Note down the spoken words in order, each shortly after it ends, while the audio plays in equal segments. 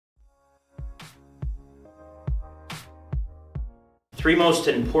Three most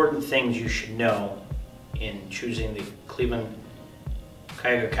important things you should know in choosing the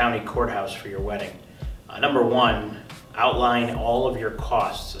Cuyahoga County Courthouse for your wedding. Number one, outline all of your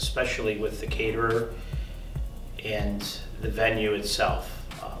costs, especially with the caterer and the venue itself.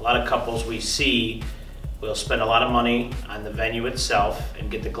 A lot of couples we see will spend a lot of money on the venue itself and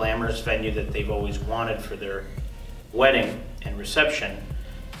get the glamorous venue that they've always wanted for their wedding and reception.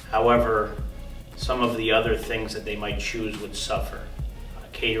 However, some of the other things that they might choose would suffer.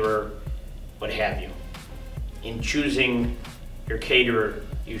 Caterer, what have you. In choosing your caterer,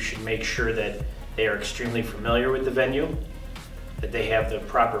 you should make sure that they are extremely familiar with the venue, that they have the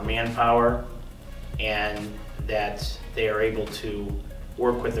proper manpower, and that they are able to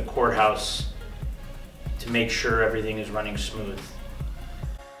work with the courthouse to make sure everything is running smooth.